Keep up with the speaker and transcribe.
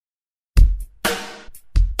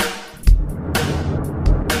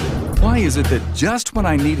is it that just when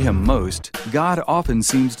I need Him most, God often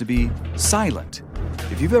seems to be silent?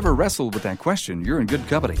 If you've ever wrestled with that question, you're in good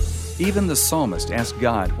company. Even the psalmist asked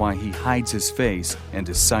God why He hides His face and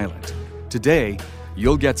is silent. Today,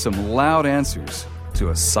 you'll get some loud answers to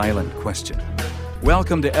a silent question.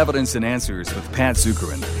 Welcome to Evidence and Answers with Pat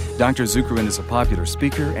Zukeran. Dr. Zukeran is a popular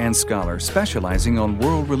speaker and scholar specializing on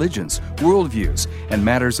world religions, worldviews, and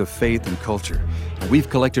matters of faith and culture. And we've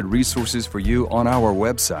collected resources for you on our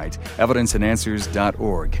website,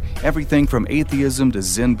 evidenceandanswers.org. Everything from atheism to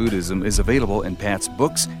Zen Buddhism is available in Pat's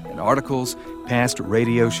books and articles, past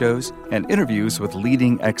radio shows, and interviews with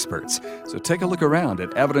leading experts. So take a look around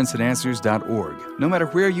at evidenceandanswers.org. No matter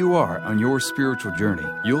where you are on your spiritual journey,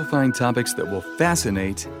 you'll find topics that will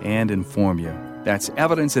fascinate and inform you. That's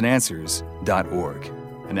evidenceandanswers.org.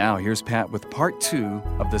 And now here's Pat with part 2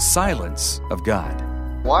 of The Silence of God.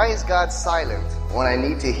 Why is God silent when I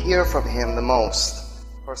need to hear from Him the most?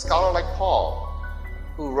 For a scholar like Paul,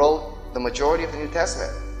 who wrote the majority of the New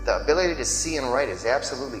Testament, the ability to see and write is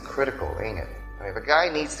absolutely critical, ain't it? I mean, if a guy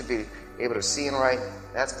needs to be able to see and write,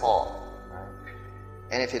 that's Paul. Right?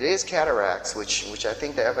 And if it is cataracts, which I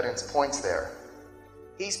think the evidence points there,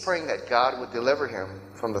 he's praying that God would deliver him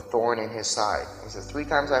from the thorn in his side. He says, 3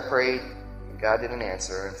 times I prayed, and God didn't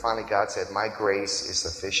answer. And finally God said, my grace is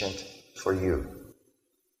sufficient for you.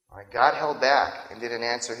 All right, God held back and didn't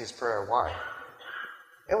answer his prayer. Why?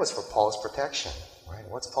 It was for Paul's protection. Right?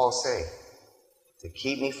 What's Paul say? To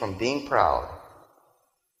keep me from being proud,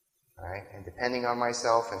 right, and depending on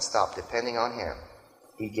myself and stop depending on him,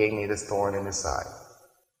 he gave me this thorn in his side.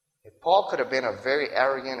 If Paul could have been a very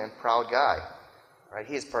arrogant and proud guy, right,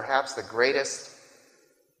 he is perhaps the greatest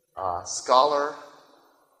scholar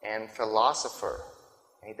and philosopher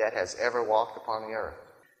that has ever walked upon the earth.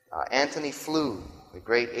 Antony Flew, the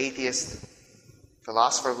great atheist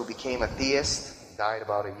philosopher who became a theist, died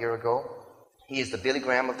about a year ago. He is the Billy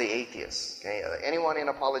Graham of the atheists. Okay? Anyone in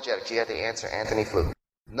apologetics, you had to answer Antony Flew.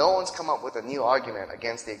 No one's come up with a new argument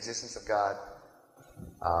against the existence of God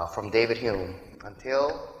from David Hume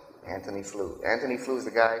until Antony Flew. Antony Flew is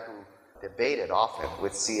the guy who debated often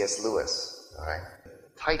with C.S. Lewis, all right?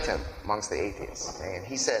 Titan amongst the atheists. Okay? And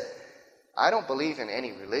he said, I don't believe in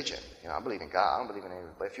any religion. I believe in God. I don't believe in any.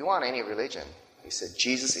 But if you want any religion, he said,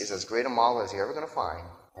 Jesus is as great a model as you're ever going to find.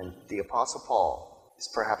 And the Apostle Paul is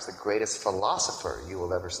perhaps the greatest philosopher you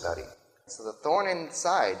will ever study. So the thorn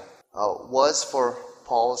inside was for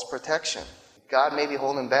Paul's protection. God may be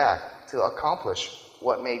holding back to accomplish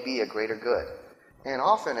what may be a greater good. And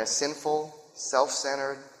often as sinful,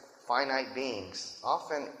 self-centered, finite beings,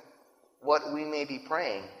 often what we may be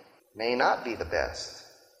praying may not be the best.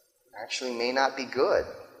 Actually may not be good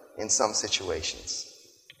in some situations.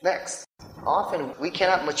 Next, often we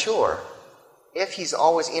cannot mature if He's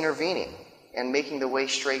always intervening and making the way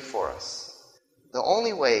straight for us. The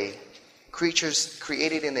only way creatures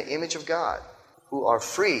created in the image of God, who are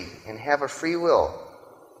free and have a free will,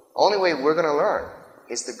 only way we're going to learn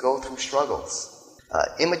is to go through struggles.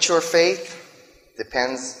 Immature faith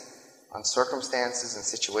depends on circumstances and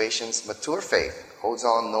situations. Mature faith holds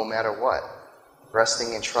on no matter what,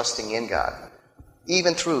 resting and trusting in God,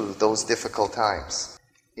 even through those difficult times.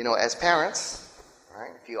 As parents,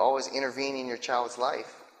 right, if you always intervene in your child's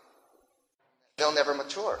life, they'll never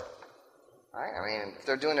mature. Right? I mean, if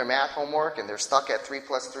they're doing their math homework and they're stuck at 3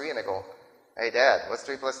 plus 3 and they go, hey Dad, what's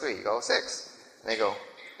 3 plus 3? You go, 6. And they go,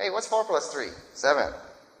 hey, what's 4 plus 3? 7.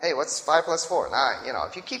 Hey, what's 5 plus 4? 9.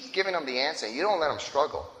 If you keep giving them the answer and you don't let them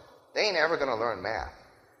struggle, they ain't ever going to learn math.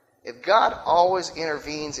 If God always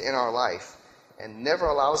intervenes in our life and never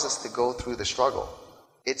allows us to go through the struggle,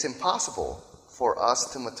 it's impossible for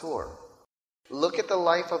us to mature. Look at the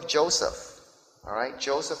life of Joseph. All right,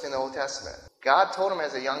 Joseph in the Old Testament. God told him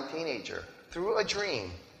as a young teenager, through a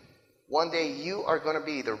dream, one day you are going to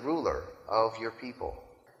be the ruler of your people.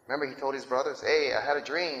 Remember, he told his brothers, hey, I had a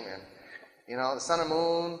dream, and, the sun and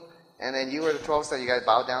moon, and then you were the 12th star, you guys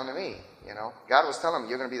bowed down to me. God was telling him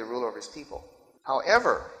you're going to be the ruler of his people.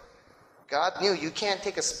 However, God knew you can't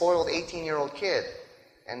take a spoiled 18-year-old kid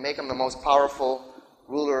and make him the most powerful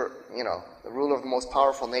ruler, the ruler of the most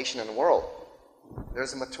powerful nation in the world.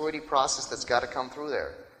 There's a maturity process that's got to come through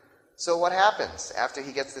there. So what happens after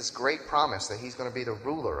he gets this great promise that he's going to be the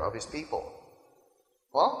ruler of his people?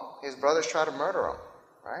 Well, his brothers try to murder him,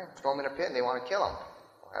 right? Throw him in a pit and they want to kill him.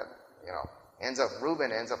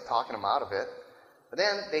 Reuben ends up talking him out of it. But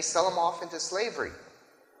then they sell him off into slavery,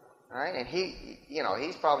 right? And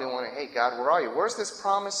he's probably wondering, hey, God, where are you? Where's this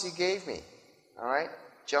promise you gave me? All right?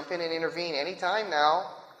 Jump in and intervene anytime now.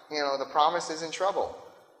 The promise is in trouble.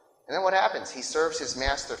 And then what happens? He serves his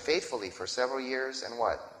master faithfully for several years, and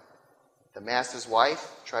what? The master's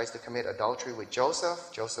wife tries to commit adultery with Joseph.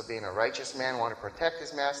 Joseph, being a righteous man, wanted to protect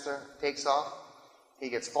his master, takes off. He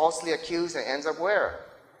gets falsely accused and ends up where?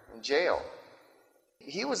 In jail.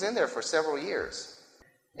 He was in there for several years.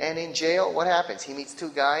 And in jail, what happens? He meets two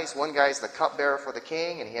guys. One guy's the cupbearer for the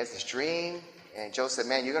king, and he has this dream. And Joseph said,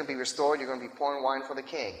 man, you're going to be restored. You're going to be pouring wine for the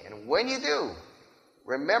king. And when you do,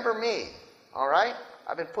 remember me, all right?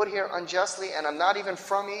 I've been put here unjustly, and I'm not even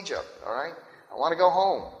from Egypt, all right? I want to go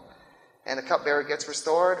home. And the cupbearer gets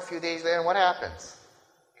restored. A few days later, and what happens?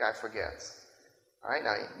 The guy forgets. All right,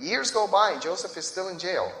 now, years go by, and Joseph is still in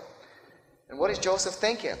jail. And what is Joseph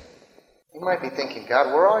thinking? He might be thinking,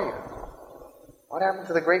 God, where are you? What happened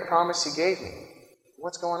to the great promise you gave me?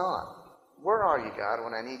 What's going on? Where are you, God,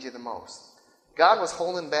 when I need you the most? God was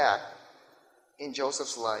holding back in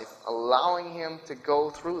Joseph's life, allowing him to go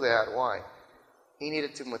through that. Why? He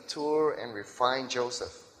needed to mature and refine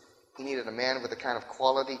Joseph. He needed a man with the kind of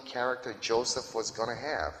quality character Joseph was going to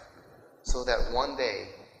have, so that one day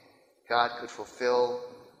God could fulfill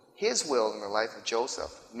his will in the life of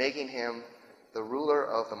Joseph, making him the ruler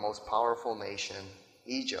of the most powerful nation,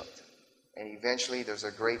 Egypt. And eventually there's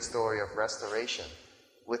a great story of restoration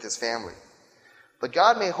with his family. But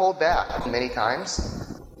God may hold back many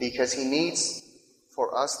times because he needs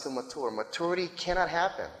for us to mature. Maturity cannot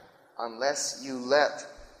happen unless you let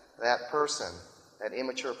that person, that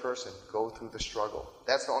immature person, go through the struggle.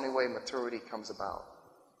 That's the only way maturity comes about.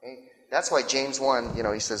 Okay? That's why James 1,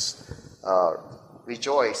 he says,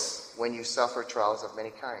 rejoice when you suffer trials of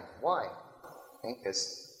many kinds. Why?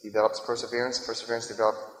 Because it develops perseverance. Perseverance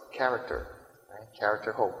develops character. Right?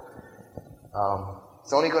 Character, hope.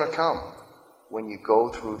 It's only going to come when you go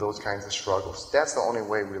through those kinds of struggles. That's the only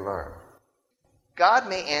way we learn. God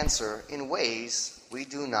may answer in ways we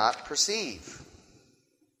do not perceive.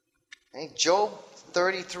 Okay? Job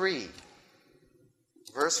 33,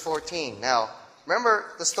 verse 14. Now,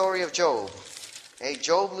 remember the story of Job. Okay?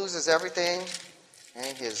 Job loses everything,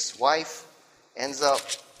 and his wife ends up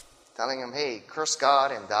telling him, hey, curse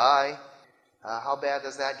God and die. How bad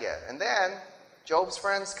does that get? And then Job's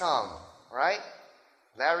friends come, right?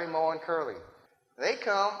 Larry, Moe, and Curly. They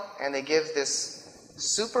come and they give this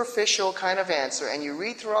superficial kind of answer, and you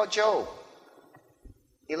read throughout Job.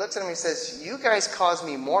 He looks at him and he says, you guys cause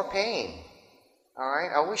me more pain. All right?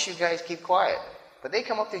 I wish you guys keep quiet. But they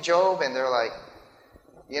come up to Job and they're like,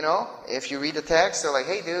 if you read the text, they're like,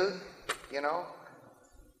 hey, dude,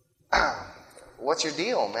 what's your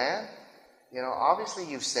deal, man? Obviously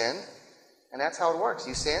you've sinned, and that's how it works.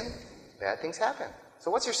 You sin, bad things happen.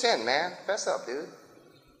 So what's your sin, man? Fess up, dude.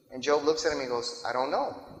 And Job looks at him and he goes, I don't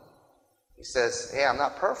know. He says, hey, I'm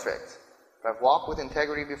not perfect, but I've walked with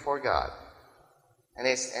integrity before God. And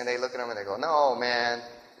they look at him and they go, no, man,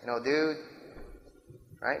 dude.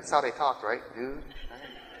 Right? That's how they talked, right? Dude. Right?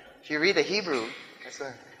 If you read the Hebrew,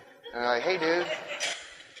 and they're like, hey, dude.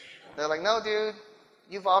 They're like, no, dude,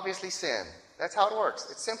 you've obviously sinned. That's how it works.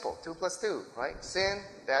 It's simple. 2 + 2, right? Sin,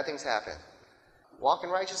 bad things happen. Walk in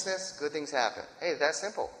righteousness, good things happen. Hey, that's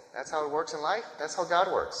simple. That's how it works in life. That's how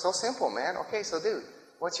God works. So simple, man. Okay, so dude,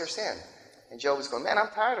 what's your sin? And Job is going, man, I'm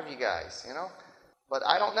tired of you guys, But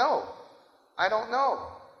I don't know. I don't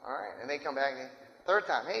know. All right. And they come back and third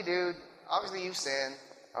time, hey, dude, obviously you sinned.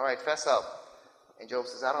 All right, fess up. And Job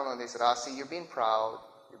says, I don't know. And they said, see, you're being proud.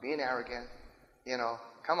 You're being arrogant.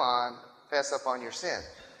 Come on, fess up on your sin.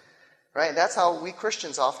 Right? That's how we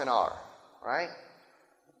Christians often are. Right?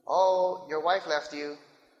 Oh, your wife left you.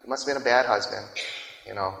 You must have been a bad husband.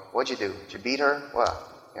 What'd you do? Did you beat her? What?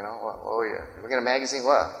 What were you looking at a magazine?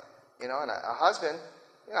 What? And a husband,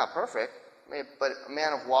 you're not perfect. But a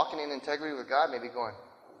man of walking in integrity with God may be going,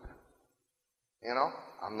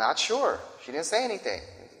 I'm not sure. She didn't say anything.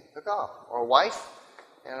 Took off. Or a wife,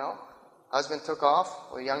 husband took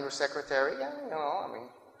off with a younger secretary. Yeah,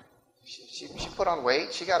 she put on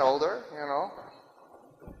weight. She got older,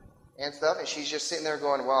 and stuff. And she's just sitting there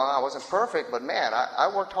going, well, I wasn't perfect, but man,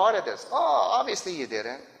 I worked hard at this. Oh, obviously you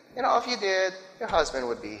didn't. If you did, your husband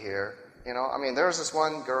would be here. There was this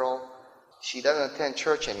one girl. She doesn't attend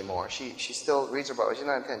church anymore. She still reads her Bible. She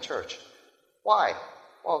doesn't attend church. Why?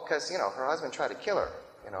 Well, because, her husband tried to kill her.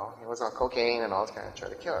 He was on cocaine and all this kind of, tried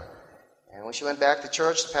to kill her. And when she went back to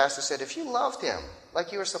church, the pastor said, if you loved him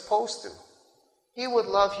like you were supposed to, he would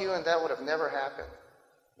love you and that would have never happened.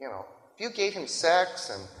 If you gave him sex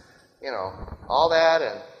and, all that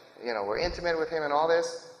and, were intimate with him and all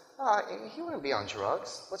this, he wouldn't be on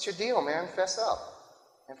drugs. What's your deal, man? Fess up.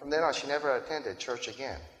 And from then on, she never attended church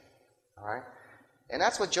again. All right? And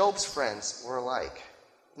that's what Job's friends were like.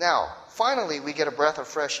 Now, finally, we get a breath of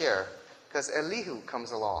fresh air because Elihu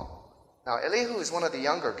comes along. Now, Elihu is one of the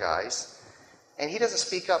younger guys, And he doesn't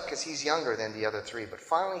speak up because he's younger than the other three, but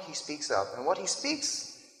finally he speaks up. And what he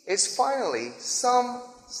speaks is finally some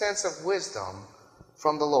sense of wisdom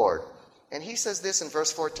from the Lord. And he says this in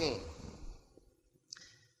verse 14.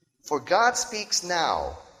 For God speaks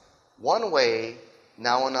now one way,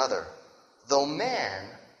 now another, though man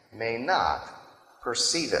may not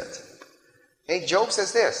perceive it. Hey, Job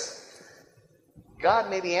says this. God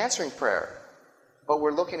may be answering prayer, but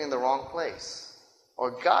we're looking in the wrong place.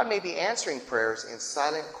 Or God may be answering prayers in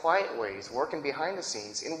silent, quiet ways, working behind the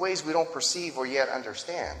scenes in ways we don't perceive or yet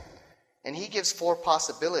understand. And he gives 4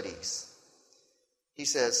 possibilities. He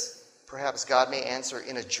says, perhaps God may answer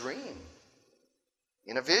in a dream,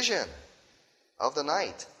 in a vision of the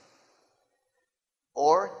night.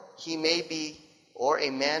 Or a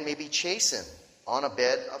man may be chastened on a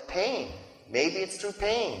bed of pain. Maybe it's through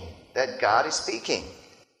pain that God is speaking.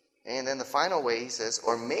 And then the final way he says,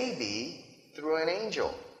 or maybe through an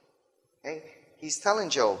angel. Okay? He's telling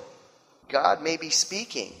Job, God may be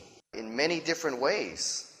speaking in many different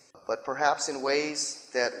ways, but perhaps in ways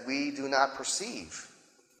that we do not perceive.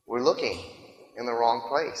 We're looking in the wrong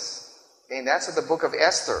place. And that's what the book of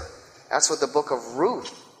Esther, that's what the book of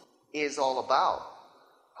Ruth is all about.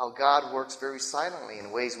 How God works very silently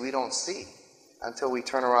in ways we don't see until we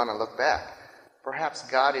turn around and look back. Perhaps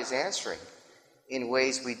God is answering in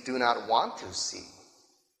ways we do not want to see.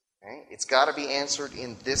 Okay? It's got to be answered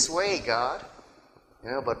in this way, God.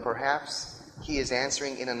 But perhaps he is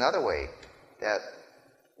answering in another way that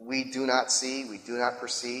we do not see, we do not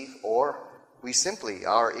perceive, or we simply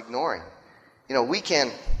are ignoring. We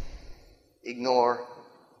can ignore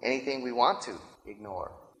anything we want to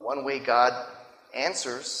ignore. One way God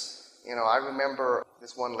answers, I remember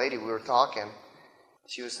this one lady, we were talking,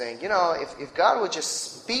 she was saying, if God would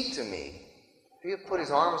just speak to me, if he would put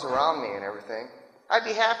his arms around me and everything, I'd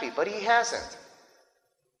be happy, but he hasn't.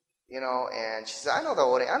 And she said, I know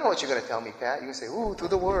what you're going to tell me, Pat. You're going to say, ooh, through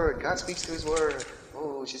the Word. God speaks through his Word.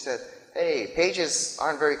 Ooh, she said, hey, pages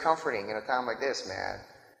aren't very comforting in a time like this, man.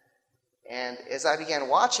 And as I began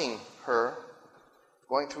watching her,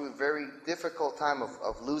 going through a very difficult time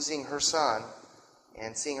of losing her son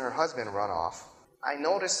and seeing her husband run off, I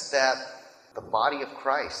noticed that the body of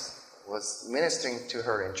Christ was ministering to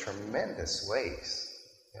her in tremendous ways.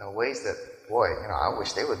 Ways that, boy, I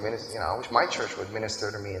wish they would minister, I wish my church would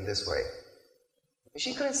minister to me in this way. But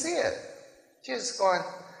she couldn't see it. She was going,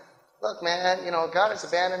 look, man, God has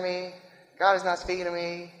abandoned me. God is not speaking to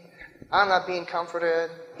me. I'm not being comforted.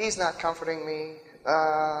 He's not comforting me.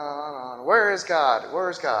 Where is God? Where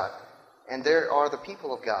is God? And there are the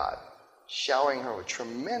people of God showering her with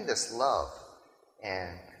tremendous love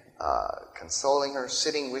and consoling her,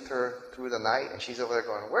 sitting with her through the night. And she's over there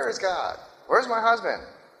going, where is God? Where's my husband?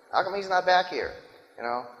 How come he's not back here?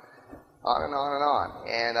 On and on and on.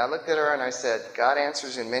 And I looked at her and I said, God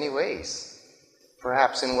answers in many ways,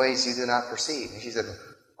 perhaps in ways you do not perceive. And she said,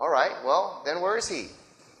 all right, well, then where is he?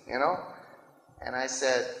 And I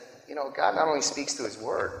said, God not only speaks through his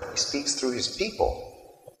Word, he speaks through his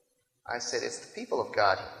people. I said, it's the people of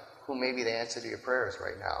God who may be the answer to your prayers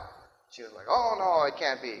right now. She was like, oh, no, it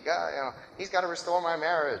can't be. God, he's got to restore my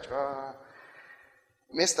marriage.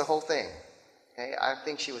 Missed the whole thing. Okay? I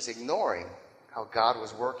think she was ignoring how God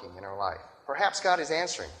was working in her life. Perhaps God is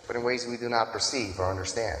answering, but in ways we do not perceive or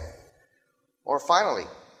understand. Or finally,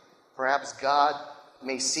 perhaps God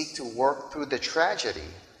may seek to work through the tragedy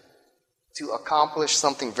to accomplish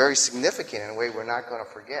something very significant in a way we're not going to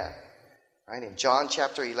forget. Right? In John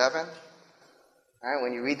chapter 11, right,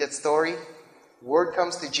 when you read that story, word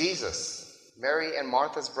comes to Jesus. Mary and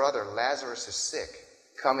Martha's brother, Lazarus, is sick.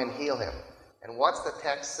 Come and heal him. And what's the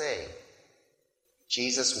text say?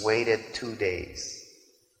 Jesus waited 2 days.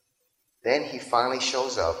 Then he finally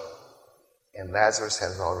shows up, and Lazarus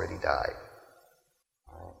has already died.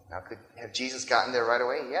 Right. Now, have Jesus gotten there right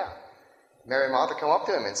away? Yeah. Mary and Martha come up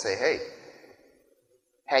to him and say, hey,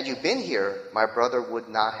 had you been here, my brother would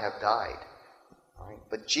not have died. Right.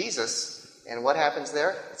 But Jesus, and what happens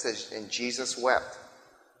there? It says, and Jesus wept.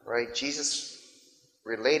 Right? Jesus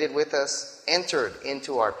related with us, entered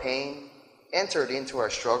into our pain, entered into our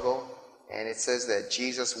struggle, and it says that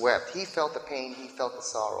Jesus wept. He felt the pain, he felt the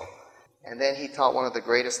sorrow. And then he taught one of the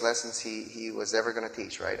greatest lessons he was ever going to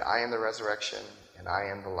teach, right? I am the resurrection and I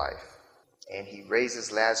am the life. And he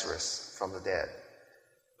raises Lazarus from the dead.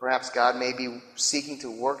 Perhaps God may be seeking to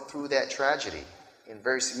work through that tragedy in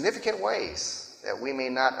very significant ways that we may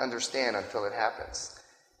not understand until it happens.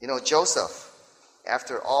 Joseph,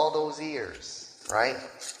 after all those years, right?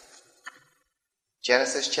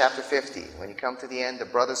 Genesis chapter 50, when you come to the end, the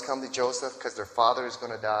brothers come to Joseph because their father is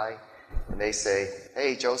going to die. And they say,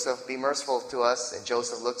 hey, Joseph, be merciful to us. And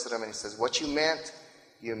Joseph looks at them and he says, what you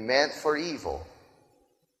meant for evil,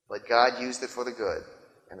 but God used it for the good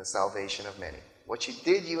and the salvation of many. What you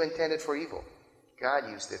did, you intended for evil. God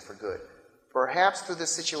used it for good. Perhaps through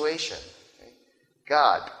this situation,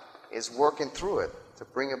 God is working through it to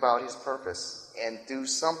bring about his purpose and do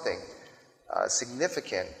something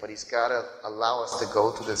significant, but he's got to allow us to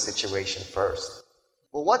go through the situation first.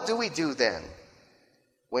 Well, what do we do then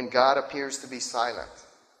when God appears to be silent?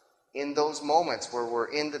 In those moments where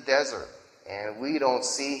we're in the desert and we don't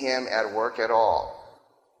see him at work at all,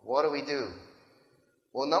 what do?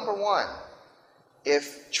 Well, number one,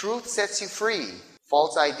 if truth sets you free,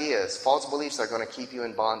 false ideas, false beliefs are going to keep you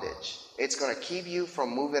in bondage. It's going to keep you from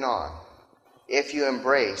moving on if you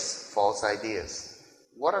embrace false ideas.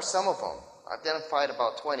 What are some of them? I've identified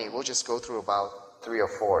about 20. We'll just go through about 3 or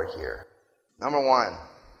 4 here. Number one,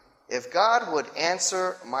 if God would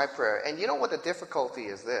answer my prayer, and you know what the difficulty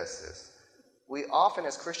is this, is we often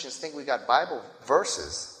as Christians think we got Bible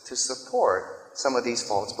verses to support some of these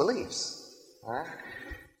false beliefs. Right?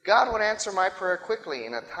 God would answer my prayer quickly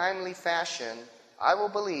in a timely fashion. I will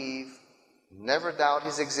believe, never doubt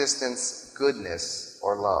his existence, goodness,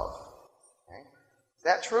 or love. Okay? Is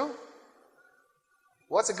that true?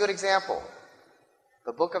 What's a good example?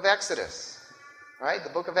 The book of Exodus. Right? The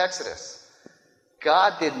book of Exodus.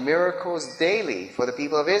 God did miracles daily for the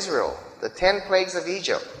people of Israel. The 10 plagues of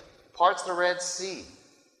Egypt, parts the Red Sea,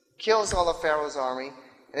 kills all of Pharaoh's army,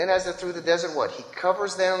 and then as they're through the desert, what? He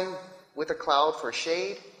covers them with a cloud for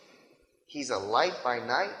shade. He's a light by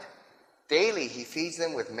night. Daily he feeds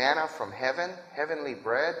them with manna from heaven, heavenly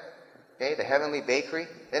bread, okay, the heavenly bakery.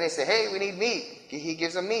 Then they say, hey, we need meat. He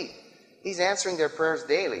gives them meat. He's answering their prayers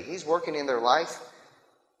daily. He's working in their life.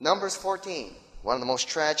 Numbers 14, one of the most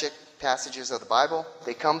tragic passages of the Bible.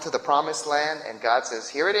 They come to the promised land and God says,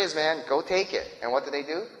 here it is, man, go take it. And what do?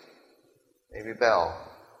 They rebel.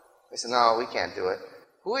 They say, no, we can't do it.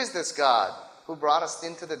 Who is this God who brought us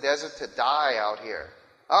into the desert to die out here?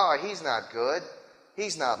 Oh, he's not good.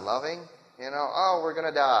 He's not loving. We're going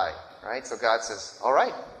to die. Right? So God says, all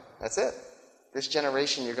right, that's it. This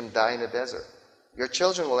generation, you're going to die in the desert. Your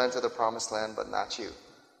children will enter the promised land, but not you.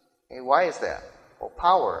 Okay, why is that? Well,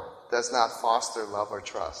 power does not foster love or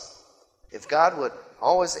trust. If God would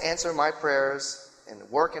always answer my prayers and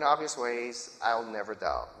work in obvious ways, I'll never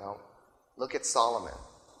doubt. No. Look at Solomon.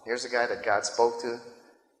 Here's a guy that God spoke to,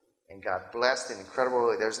 and God blessed in incredible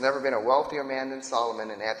way. There's never been a wealthier man than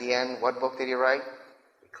Solomon, and at the end, what book did he write?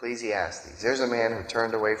 Ecclesiastes. There's a man who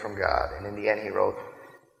turned away from God, and in the end he wrote,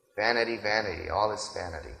 vanity, vanity, all is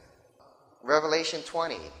vanity. Revelation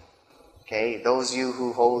 20. Okay, those of you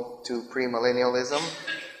who hold to premillennialism,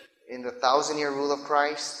 in the 1,000-year rule of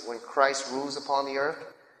Christ, when Christ rules upon the earth,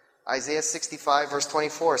 Isaiah 65 verse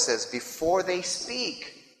 24 says, before they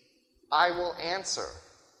speak, I will answer.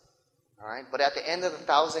 All right, but at the end of the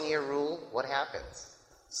 1,000-year rule, what happens?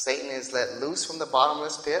 Satan is let loose from the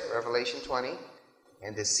bottomless pit, Revelation 20,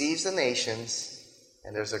 and deceives the nations,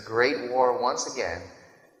 and there's a great war once again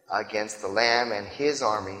against the Lamb and his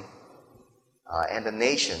army and the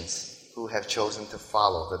nations who have chosen to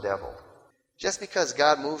follow the devil. Just because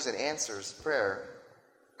God moves and answers prayer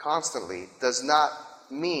constantly does not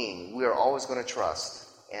mean we are always going to trust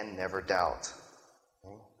and never doubt.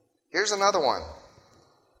 Okay? Here's another one.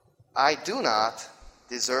 I do not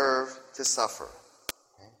deserve to suffer.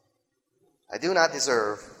 Okay? I do not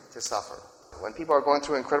deserve to suffer. When people are going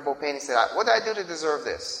through incredible pain, they say, what did I do to deserve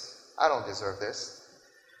this? I don't deserve this.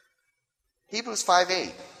 Hebrews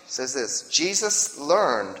 5:8 says this, Jesus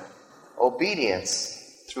learned obedience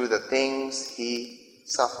through the things he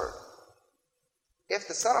suffered. If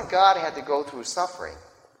the Son of God had to go through suffering,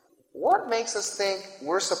 what makes us think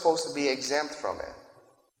we're supposed to be exempt from it?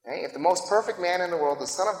 Okay? If the most perfect man in the world, the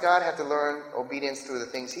Son of God, had to learn obedience through the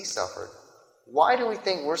things he suffered, why do we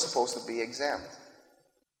think we're supposed to be exempt?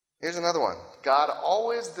 Here's another one. God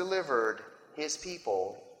always delivered his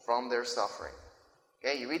people from their suffering.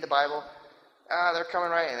 Okay, you read the Bible, they're coming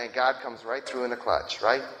right, and then God comes right through in the clutch,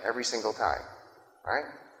 right? Every single time. Right?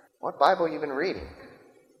 What Bible have you been reading?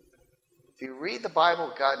 If you read the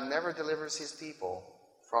Bible, God never delivers his people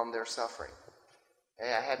from their suffering.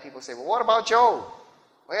 Hey, I had people say, well, what about Job?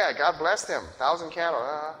 Well, yeah, God blessed him. 1,000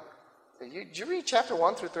 cattle. Did you read chapter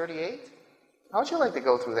 1 through 38? How would you like to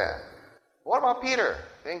go through that? What about Peter?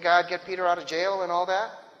 Didn't God get Peter out of jail and all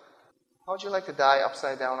that? How would you like to die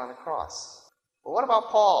upside down on the cross? Well, what about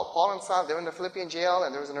Paul? Paul and Silas, they were in the Philippian jail,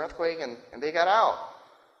 and there was an earthquake, and they got out.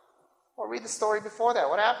 Well, read the story before that.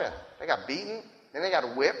 What happened? They got beaten, then they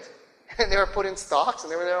got whipped, and they were put in stocks,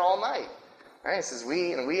 and they were there all night. Right? It says,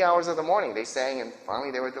 in wee hours of the morning, they sang, and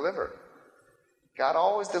finally they were delivered. God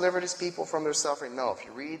always delivered his people from their suffering. No, if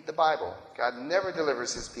you read the Bible, God never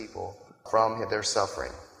delivers his people from their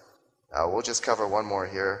suffering. We'll just cover one more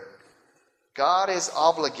here. God is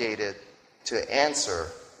obligated to answer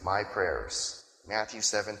my prayers. Matthew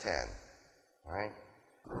 7:10. All right?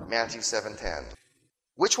 Matthew 7:10.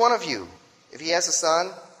 Which one of you, if he has a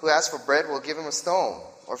son who asks for bread, will give him a stone?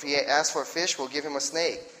 Or if he asks for a fish, will give him a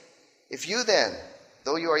snake? If you then,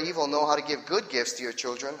 though you are evil, know how to give good gifts to your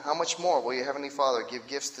children, how much more will your heavenly Father give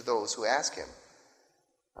gifts to those who ask him?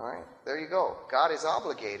 All right, there you go. God is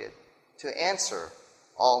obligated to answer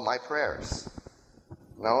all my prayers.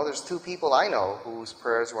 No, there's two people I know whose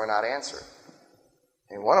prayers were not answered.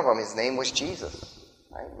 And one of them, his name was Jesus.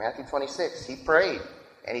 Right? Matthew 26, he prayed.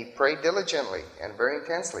 And he prayed diligently and very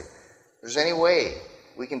intensely. If there's any way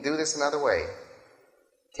we can do this another way,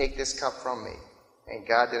 take this cup from me. And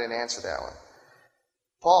God didn't answer that one.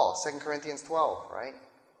 Paul, 2 Corinthians 12, right?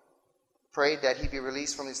 Prayed that he be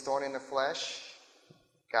released from his thorn in the flesh.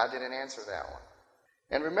 God didn't answer that one.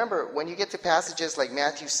 And remember, when you get to passages like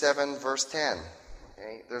Matthew 7, verse 10,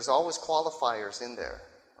 okay, there's always qualifiers in there,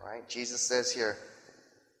 right? Jesus says here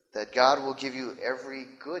that God will give you every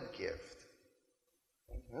good gift.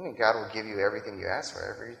 I mean, God will give you everything you ask for,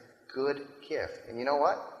 every good gift. And you know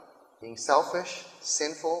what? Being selfish,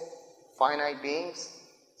 sinful, finite beings,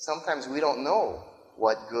 sometimes we don't know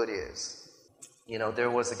what good is. You know, there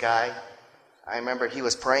was a guy, I remember he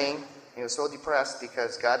was praying. He was so depressed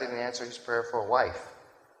because God didn't answer his prayer for a wife,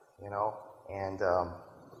 you know. And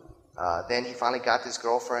then he finally got this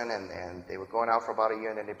girlfriend, and they were going out for about a year,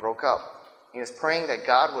 and then they broke up. He was praying that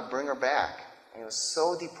God would bring her back. And he was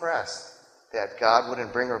so depressed that God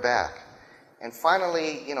wouldn't bring her back. And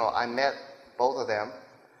finally, you know, I met both of them.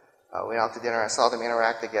 We went out to dinner. I saw them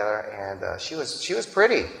interact together, and she was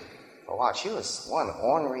pretty. But wow, she was one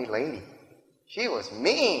ornery lady. She was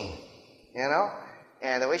mean, you know.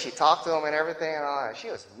 And the way she talked to him and everything, and all that, she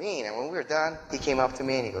was mean. And when we were done, he came up to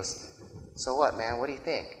me and he goes, "So what, man? What do you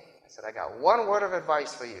think?" I said, "I got one word of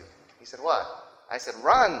advice for you." He said, "What?" I said,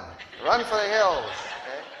 "Run for the hills."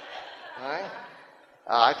 Okay? All right.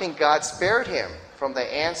 I think God spared him from the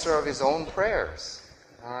answer of his own prayers.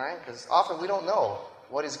 All right? Because often we don't know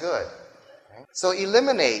what is good. Right? So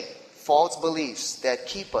eliminate false beliefs that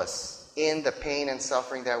keep us in the pain and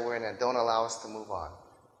suffering that we're in and don't allow us to move on.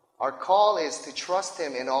 Our call is to trust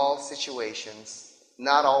him in all situations,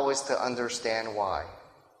 not always to understand why.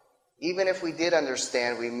 Even if we did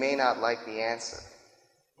understand, we may not like the answer.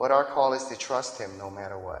 But our call is to trust him no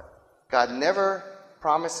matter what. God never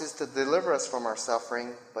promises to deliver us from our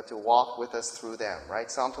suffering, but to walk with us through them, right?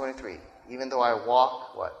 Psalm 23, even though I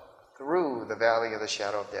walk, what? Through the valley of the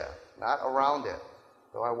shadow of death, not around it.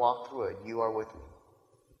 Though I walk through it, you are with me.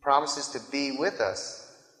 Promises to be with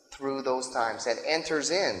us through those times and enters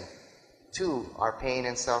in to our pain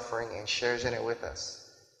and suffering and shares in it with us,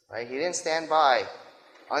 right? He didn't stand by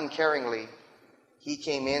uncaringly. He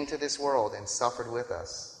came into this world and suffered with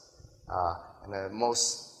us. And the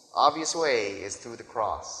most obvious way is through the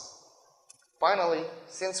cross. Finally,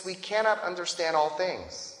 since we cannot understand all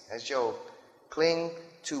things, as Job, cling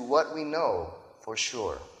to what we know for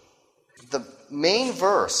sure. The main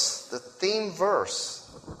verse, the theme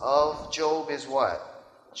verse of Job is what?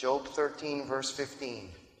 Job 13, verse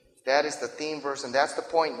 15. That is the theme verse, and that's the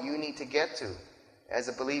point you need to get to as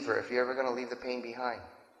a believer if you're ever going to leave the pain behind.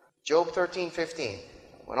 Job 13, 15.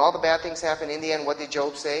 When all the bad things happened, in the end, what did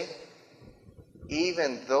Job say?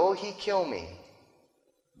 Even though he kill me,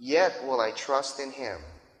 yet will I trust in him.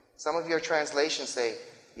 Some of your translations say,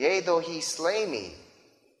 yea, though he slay me,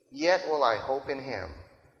 yet will I hope in him.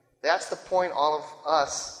 That's the point all of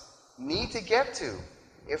us need to get to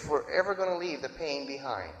if we're ever going to leave the pain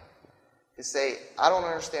behind. To say, I don't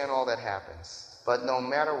understand all that happens, but no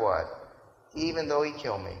matter what, even though he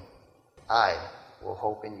kill me, I will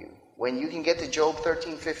hope in you. When you can get to Job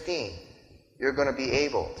 13:15, you're going to be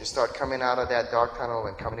able to start coming out of that dark tunnel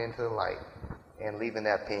and coming into the light and leaving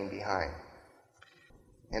that pain behind.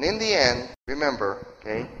 And in the end, remember,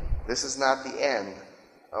 okay, this is not the end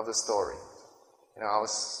of the story. You know, I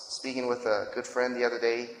was speaking with a good friend the other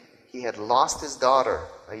day. He had lost his daughter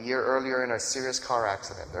a year earlier in a serious car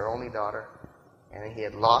accident, their only daughter. And he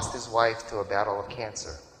had lost his wife to a battle of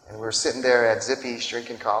cancer. And we were sitting there at Zippy's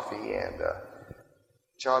drinking coffee, and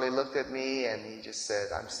Charlie looked at me and he just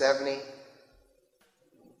said, I'm 70.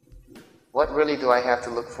 What really do I have to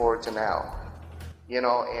look forward to now? You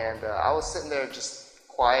know, and I was sitting there just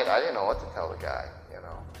quiet. I didn't know what to tell the guy, you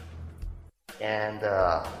know. And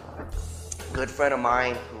a good friend of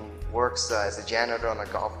mine who works as a janitor on a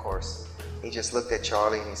golf course, he just looked at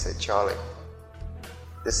Charlie and he said, Charlie,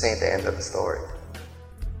 this ain't the end of the story.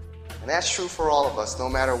 And that's true for all of us, no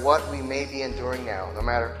matter what we may be enduring now, no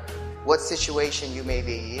matter what situation you may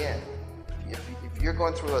be in. If you're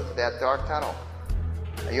going through that dark tunnel,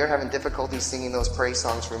 and you're having difficulty singing those praise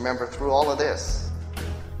songs, remember, through all of this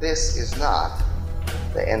is not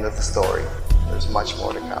the end of the story. There's much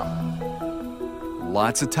more to come.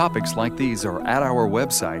 Lots of topics like these are at our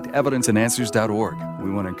website, evidenceandanswers.org.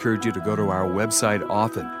 We want to encourage you to go to our website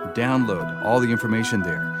often, download all the information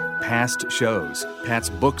there. Past shows,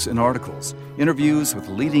 Pat's books and articles, interviews with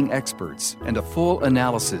leading experts, and a full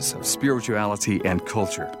analysis of spirituality and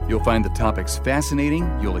culture. You'll find the topics fascinating,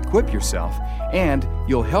 you'll equip yourself, and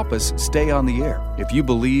you'll help us stay on the air. If you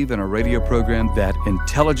believe in a radio program that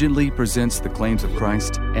intelligently presents the claims of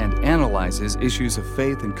Christ and analyzes issues of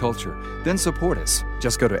faith and culture, then support us.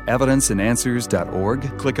 Just go to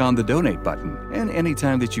evidenceandanswers.org, click on the donate button, and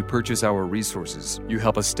anytime that you purchase our resources, you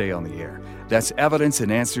help us stay on the air. That's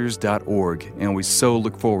evidenceandanswers.org, and we so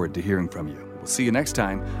look forward to hearing from you. We'll see you next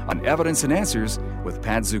time on Evidence and Answers with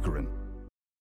Pat Zukeran.